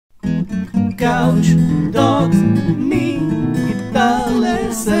couch, dogs, me, guitar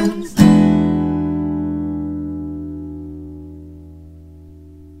lessons.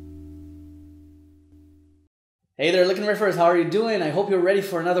 Hey there, LickNRiffers, how are you doing? I hope you're ready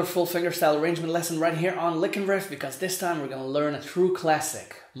for another full fingerstyle arrangement lesson right here on LickNRiff, because this time we're going to learn a true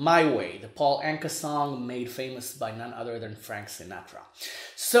classic, My Way, the Paul Anka song made famous by none other than Frank Sinatra.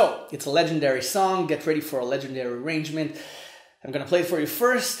 So, it's a legendary song. Get ready for a legendary arrangement. I'm going to play it for you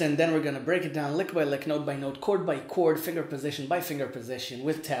first, and then we're going to break it down lick by lick, note by note, chord by chord, finger position by finger position,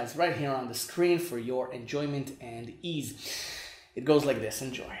 with tabs right here on the screen for your enjoyment and ease. It goes like this.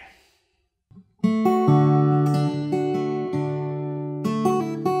 Enjoy.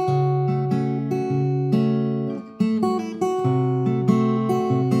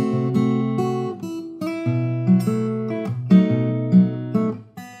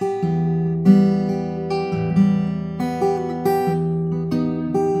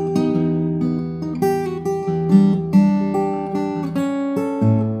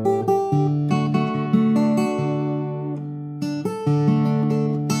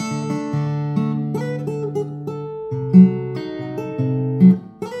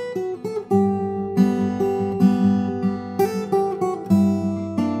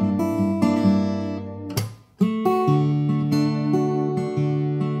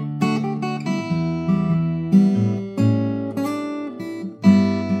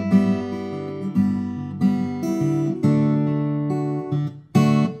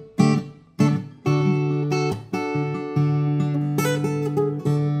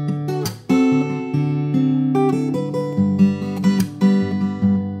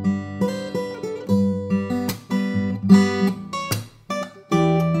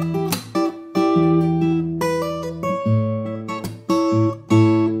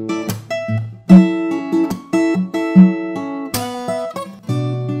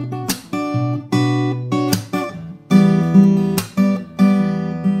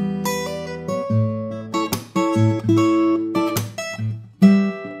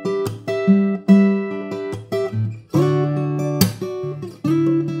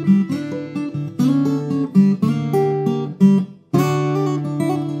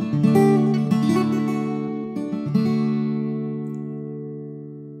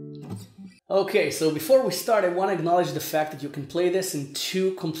 Okay, so before we start, I want to acknowledge the fact that you can play this in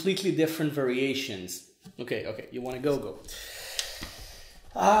two completely different variations. Okay, you want to go.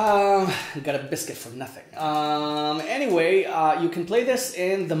 Got a biscuit for nothing. Anyway, you can play this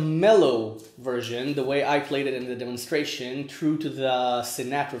in the mellow version, the way I played it in the demonstration, true to the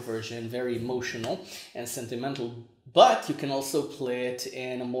Sinatra version, very emotional and sentimental. But you can also play it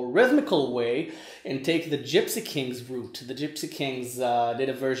in a more rhythmical way and take the Gypsy Kings route. The Gypsy Kings did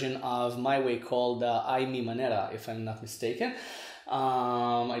a version of My Way called Ay Mi Manera, if I'm not mistaken.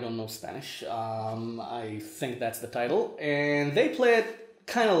 I don't know Spanish. I think that's the title. And they play it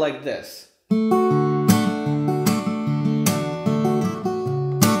kind of like this.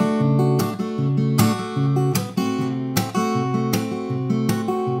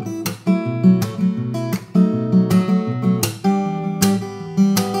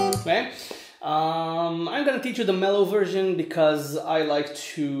 I'm gonna teach you the mellow version because I like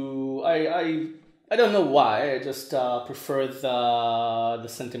to. I don't know why. I just prefer the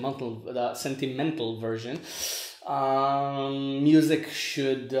sentimental version. Music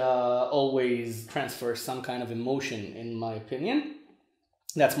should always transfer some kind of emotion, in my opinion.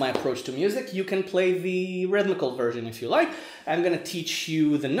 That's my approach to music. You can play the rhythmical version if you like. I'm gonna teach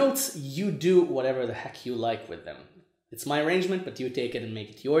you the notes. You do whatever the heck you like with them. It's my arrangement, but you take it and make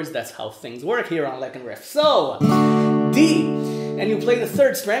it yours. That's how things work here on LickNRiff. So, D, and you play the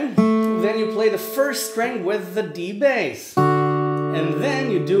third string, then you play the first string with the D bass, and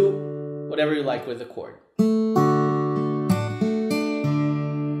then you do whatever you like with the chord.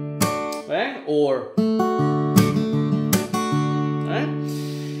 Okay? Or, right?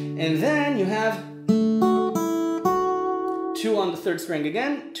 And then you have 2 on the third string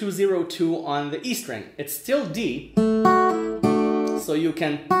again, 2, 0, 2 on the E string. It's still D, so you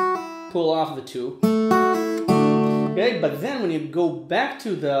can pull off the 2. Okay, but then when you go back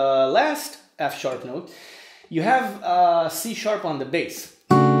to the last F sharp note, you have C sharp on the bass,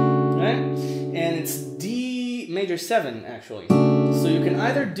 right? And it's D major 7 actually. So you can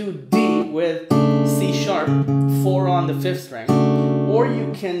either do D with C sharp, 4 on the 5th string, or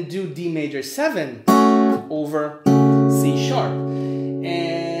you can do D major 7 over C sharp,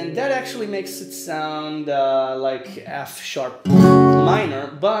 and that actually makes it sound like F sharp minor,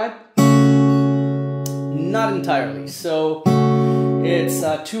 but not entirely. So it's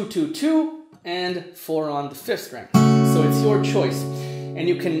 2, 2, 2 and 4 on the 5th string. So it's your choice. And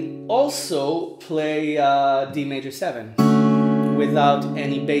you can also play D major 7 without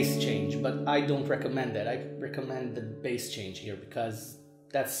any bass change, but I don't recommend that. I recommend the bass change here because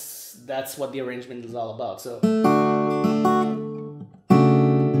that's what the arrangement is all about. So,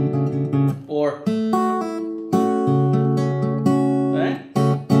 or right,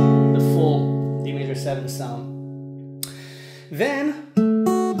 the full D major 7 sound. Then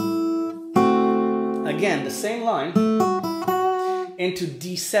again, the same line into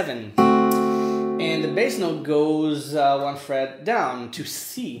D7, and the bass note goes 1 fret down to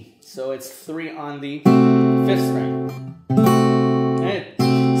C, so it's 3 on the 5th string. And it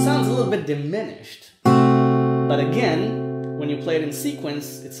sounds a little bit diminished, but again, when you play it in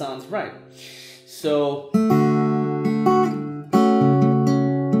sequence, it sounds right. So,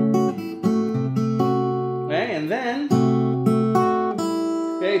 okay, and then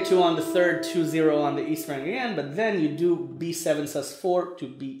 2 on the 3rd, 2, 0 on the E string again, but then you do B7 sus4 to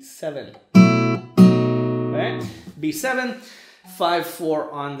B7. Okay? B7, 5,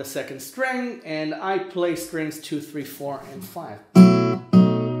 4 on the 2nd string, and I play strings 2, 3, 4, and 5.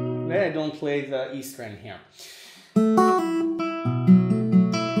 Okay? I don't play the E string here.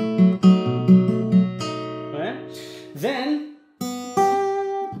 Okay? Then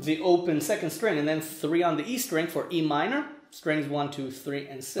the open 2nd string, and then 3 on the E string for E minor. Strings 1, 2, 3,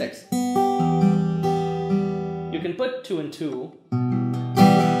 and 6. You can put 2 and 2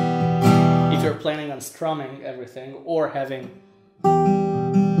 if you're planning on strumming everything or having a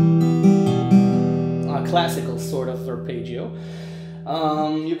classical sort of arpeggio.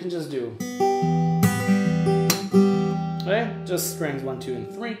 You can just do, okay, just strings 1, 2,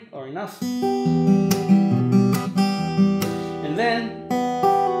 and 3 are enough. And then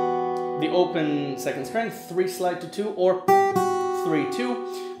the open 2nd string, 3 slide to 2, or 3,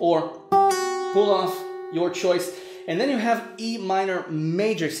 2, or pull off, your choice. And then you have E minor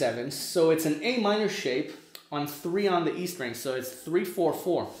major 7, so it's an A minor shape on 3 on the E string, so it's 3, 4,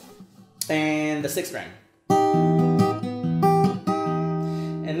 4, and the 6th string.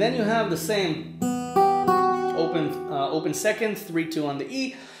 And then you have the same open 2nd, 3, 2 on the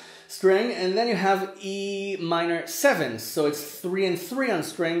E string, and then you have E minor 7, so it's 3 and 3 on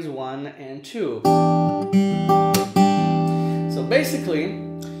strings 1 and 2. So basically,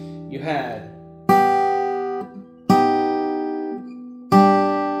 you had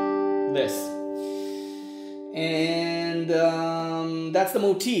this, and that's the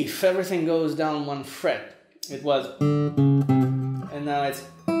motif. Everything goes down 1 fret. It was, and now it's,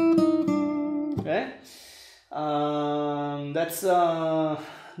 okay.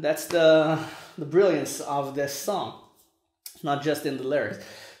 That's the brilliance of this song, not just in the lyrics.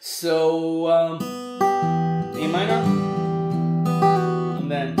 So A minor, and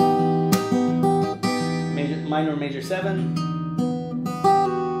then minor major 7,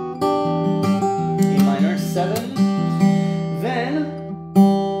 E minor 7, then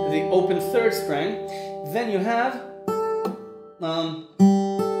the open 3rd string, then you have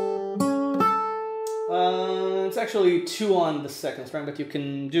it's actually 2 on the 2nd string, but you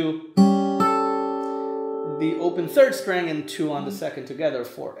can do the open 3rd string and 2 on the 2nd together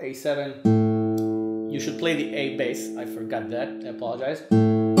for A7. You should play the A bass. I forgot that. I apologize.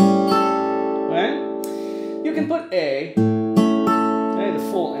 Okay? You can put A, okay, the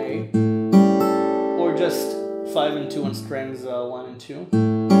full A, or just 5 and 2 on strings 1 and 2.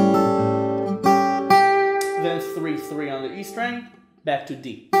 Then 3, 3 on the E string, back to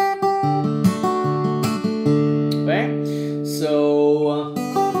D. Okay, so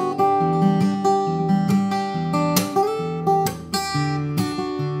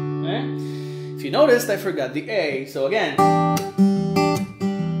okay. If you noticed, I forgot the A. So again,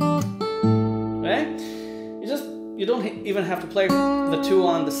 okay, you don't even have to play the 2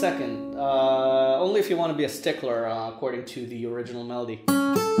 on the 2nd. Only if you want to be a stickler, according to the original melody.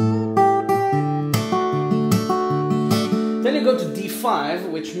 Then you go to D5,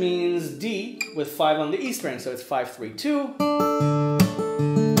 which means D with 5 on the E string, so it's 5, 3, 2,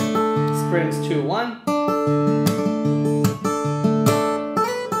 strings 2, 1,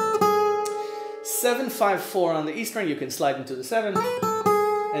 7, 5, 4 on the E string, you can slide into the 7,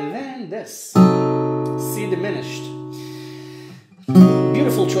 and then this, C diminished.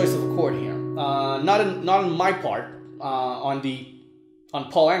 Beautiful choice of a chord here. Not on my part, on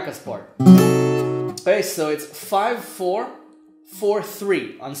Paul Anka's part. Okay, so it's 5, 4, 4,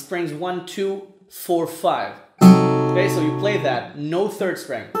 3 on strings 1, 2, 4, 5. Okay, so you play that, no 3rd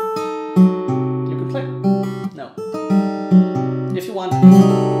string. You can play, no. If you want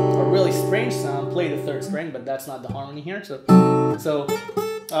a really strange sound, play the 3rd string, but that's not the harmony here. So,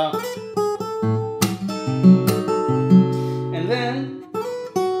 and then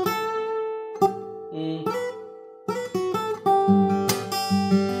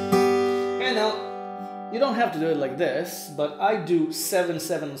have to do it like this, but I do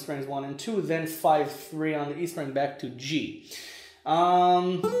 7-7 on strings 1 and 2, then 5-3 on the E string back to G.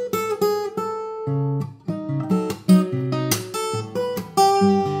 You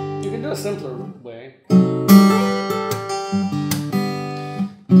can do a simpler way.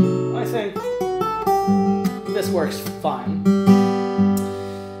 I think this works fine.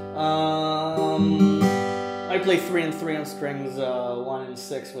 I play 3 and 3 on strings 1 and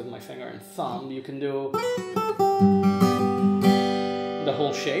 6 with my finger and thumb. You can do the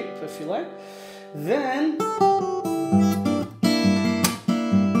whole shape if you like. Then,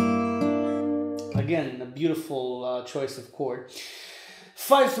 again, a beautiful choice of chord.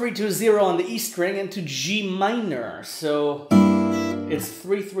 5-3-2-0 on the E string into G minor. So it's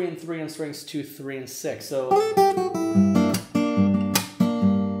 3-3 and 3 on strings 2, 3 and 6. So,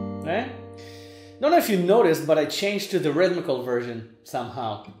 okay? Don't know if you noticed, but I changed to the rhythmical version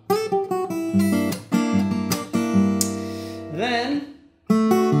somehow. Then,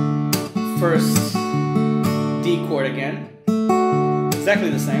 first D chord again, exactly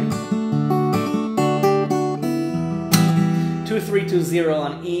the same. 2-3-2-0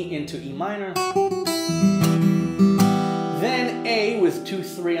 on E into E minor. Then A with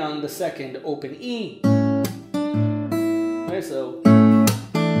 2-3 on the second open E. Okay, so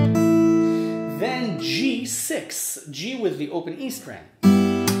then G6, G with the open E string.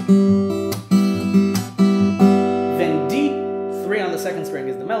 Then D, 3 on the second string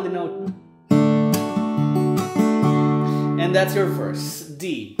is the melody note. And that's your verse,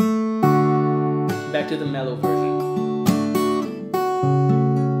 D. Back to the mellow version.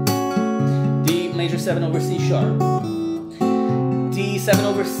 D major 7 over C sharp. D 7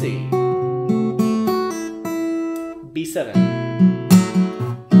 over C. B7.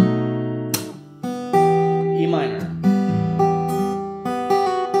 E minor.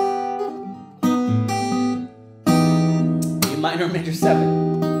 E minor major 7.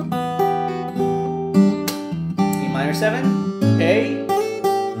 E minor 7. A.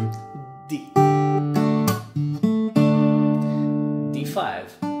 D. D5.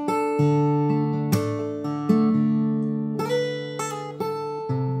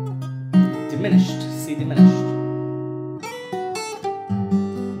 Diminished. C diminished.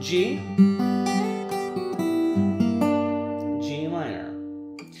 G. G minor.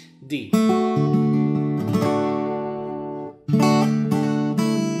 D.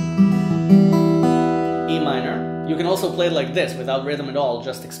 E minor. You can also play it like this without rhythm at all,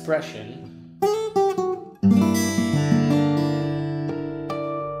 just expression.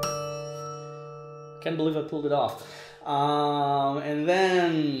 Can't believe I pulled it off. And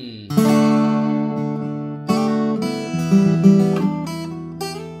then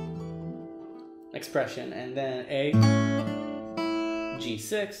expression, and then A,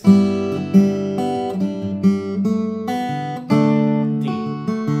 G6, D.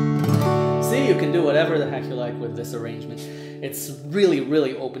 See, you can do whatever the heck you like with this arrangement. It's really,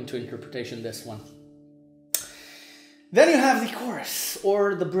 really open to interpretation, this one. Then you have the chorus,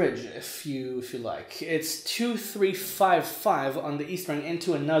 or the bridge, if you like. It's 2-3-5-5 on the E string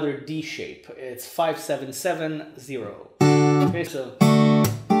into another D shape. It's 5-7-7-0. Okay, so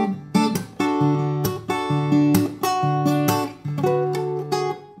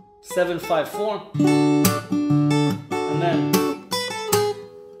 7-5-4, and then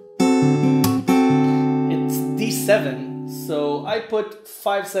it's D7. So I put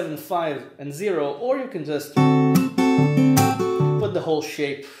 5-7-5 and 0, or you can just put the whole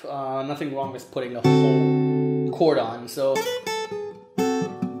shape. Nothing wrong with putting the whole chord on. So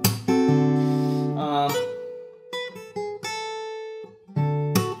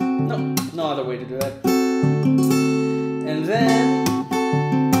no other way to do it. And then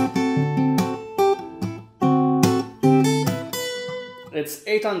it's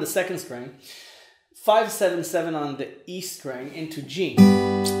 8 on the second string, 5-7-7 on the E string into G.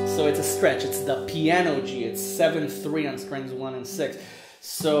 So it's a stretch, it's the piano G, it's 7-3 on strings 1 and 6.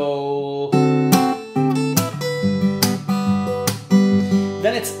 So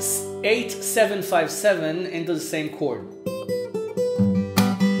then it's 8-7-5-7 into the same chord.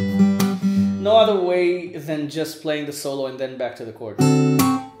 No other way than just playing the solo and then back to the chord.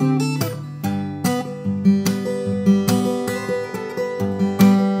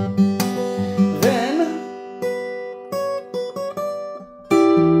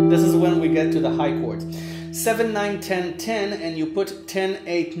 This is when we get to the high chords. 7, 9, 10, 10, and you put 10,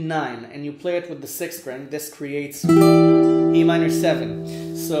 8, 9, and you play it with the 6th string. This creates E minor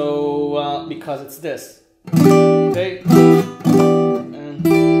 7. So, because it's this. Okay? And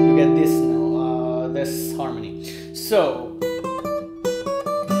you get this now, this harmony. So,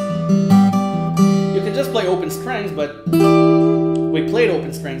 you can just play open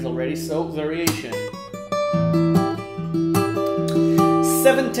so variation.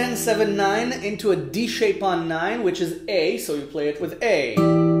 7, 10, 7, 9 into a D shape on 9, which is A, so you play it with A.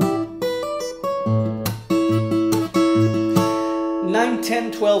 9,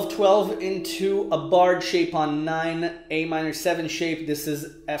 10, 12, 12 into a barred shape on 9, A minor 7 shape, this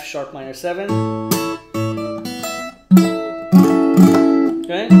is F sharp minor 7.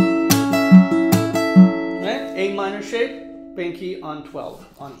 Okay? Right? A minor shape, pinky on 12,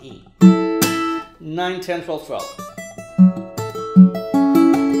 on E. 9, 10, 12, 12.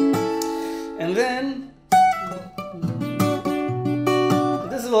 And then,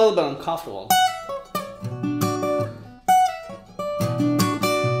 this is a little bit uncomfortable.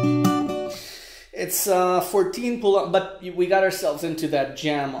 It's 14 pull up, but we got ourselves into that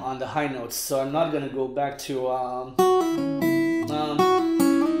jam on the high notes, so I'm not gonna go back to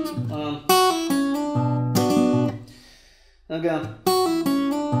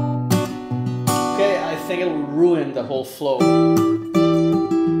okay, I think it will ruin the whole flow.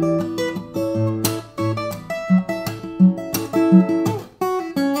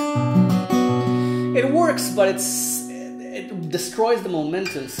 It works, but it destroys the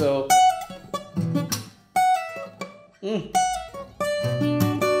momentum, so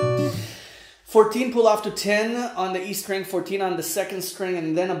 14 pull off to 10 on the E string, 14 on the second string,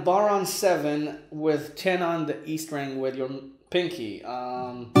 and then a bar on 7 with 10 on the E string with your pinky.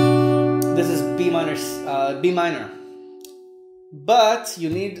 This is B minor. But you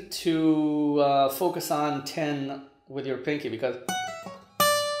need to focus on 10 with your pinky because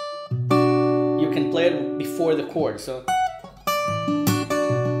you can play it before the chord. So,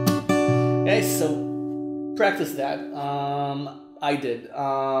 okay, so practice that. I did.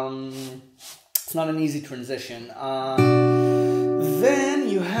 It's not an easy transition. Then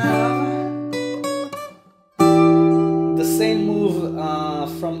you have the same move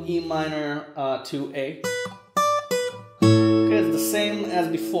from E minor to A. Okay, it's the same as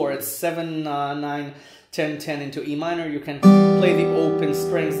before. It's 7, 9, 10, 10 into E minor. You can play the open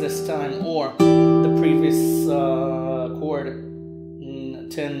strings this time or the previous chord,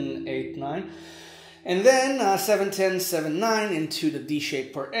 10, 8, 9. And then 7, 10, 7, 9 into the D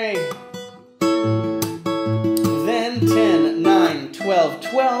shape per A. Then 10, 9, 12,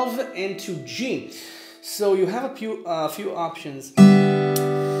 12 into G. So you have a few options.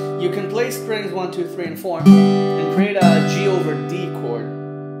 You can play strings 1, 2, 3, and 4 and create a G over D chord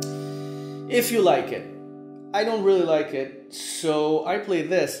if you like it. I don't really like it, so I play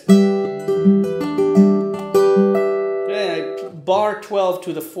this. Okay, I bar 12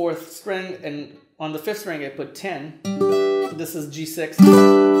 to the 4th string, and on the 5th string I put 10. This is G6.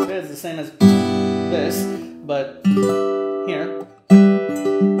 Okay, it's the same as this, but here.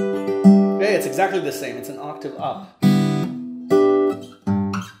 Okay, it's exactly the same. It's an octave up.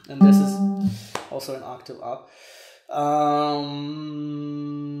 And this is also an octave up.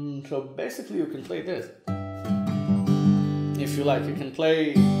 So basically you can play this. If you like, you can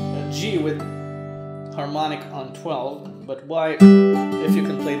play a G with harmonic on 12, but why if you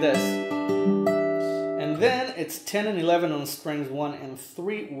can play this? And then it's 10 and 11 on strings 1 and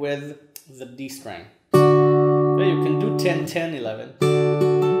 3 with the D string. Okay, you can do 10, 10, 11.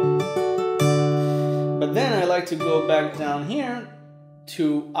 But then I like to go back down here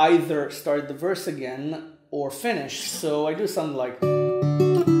to either start the verse again or finish. So I do something like,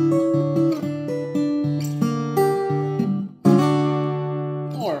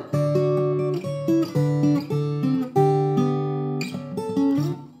 or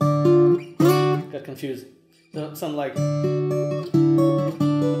got confused. So something like,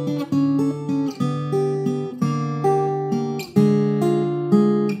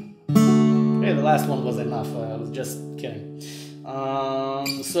 okay, the last one was enough. I was just kidding.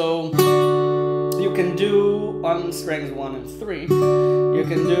 So you can do on strings 1 and 3, you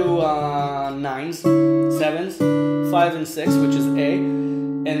can do 9s, 7s, 5 and 6, which is A,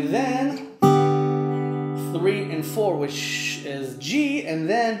 and then 3 and 4, which is G, and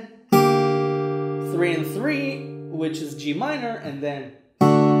then 3 and 3, which is G minor, and then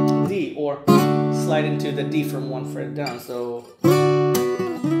D, or slide into the D from 1 fret down. So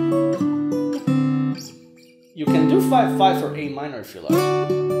you can do 5, 5 for A minor if you like. If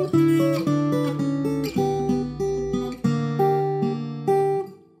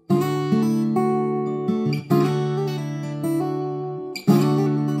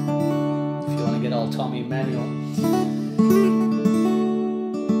you want to get all Tommy manual.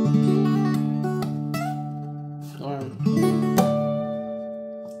 Or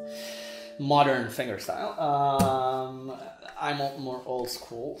modern fingerstyle. I'm more old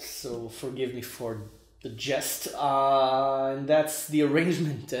school, so forgive me for gist, and that's the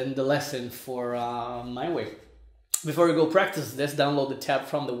arrangement and the lesson for my way. Before you go practice this, download the tab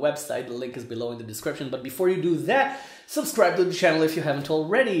from the website. The link is below in the description. But before you do that, subscribe to the channel if you haven't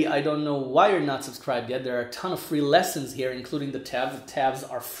already. I don't know why you're not subscribed yet. There are a ton of free lessons here, including the tabs. The tabs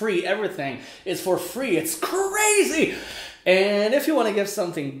are free. Everything is for free. It's crazy! And if you want to give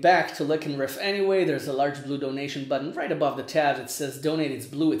something back to LickNRiff anyway, there's a large blue donation button right above the tabs. It says donate. It's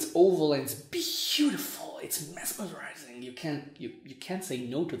blue, it's oval, and it's beautiful. It's mesmerizing. You can't say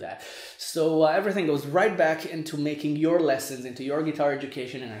no to that. So everything goes right back into making your lessons, into your guitar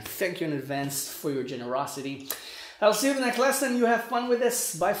education, and I thank you in advance for your generosity. I'll see you in the next lesson. You have fun with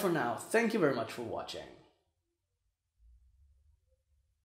this. Bye for now. Thank you very much for watching.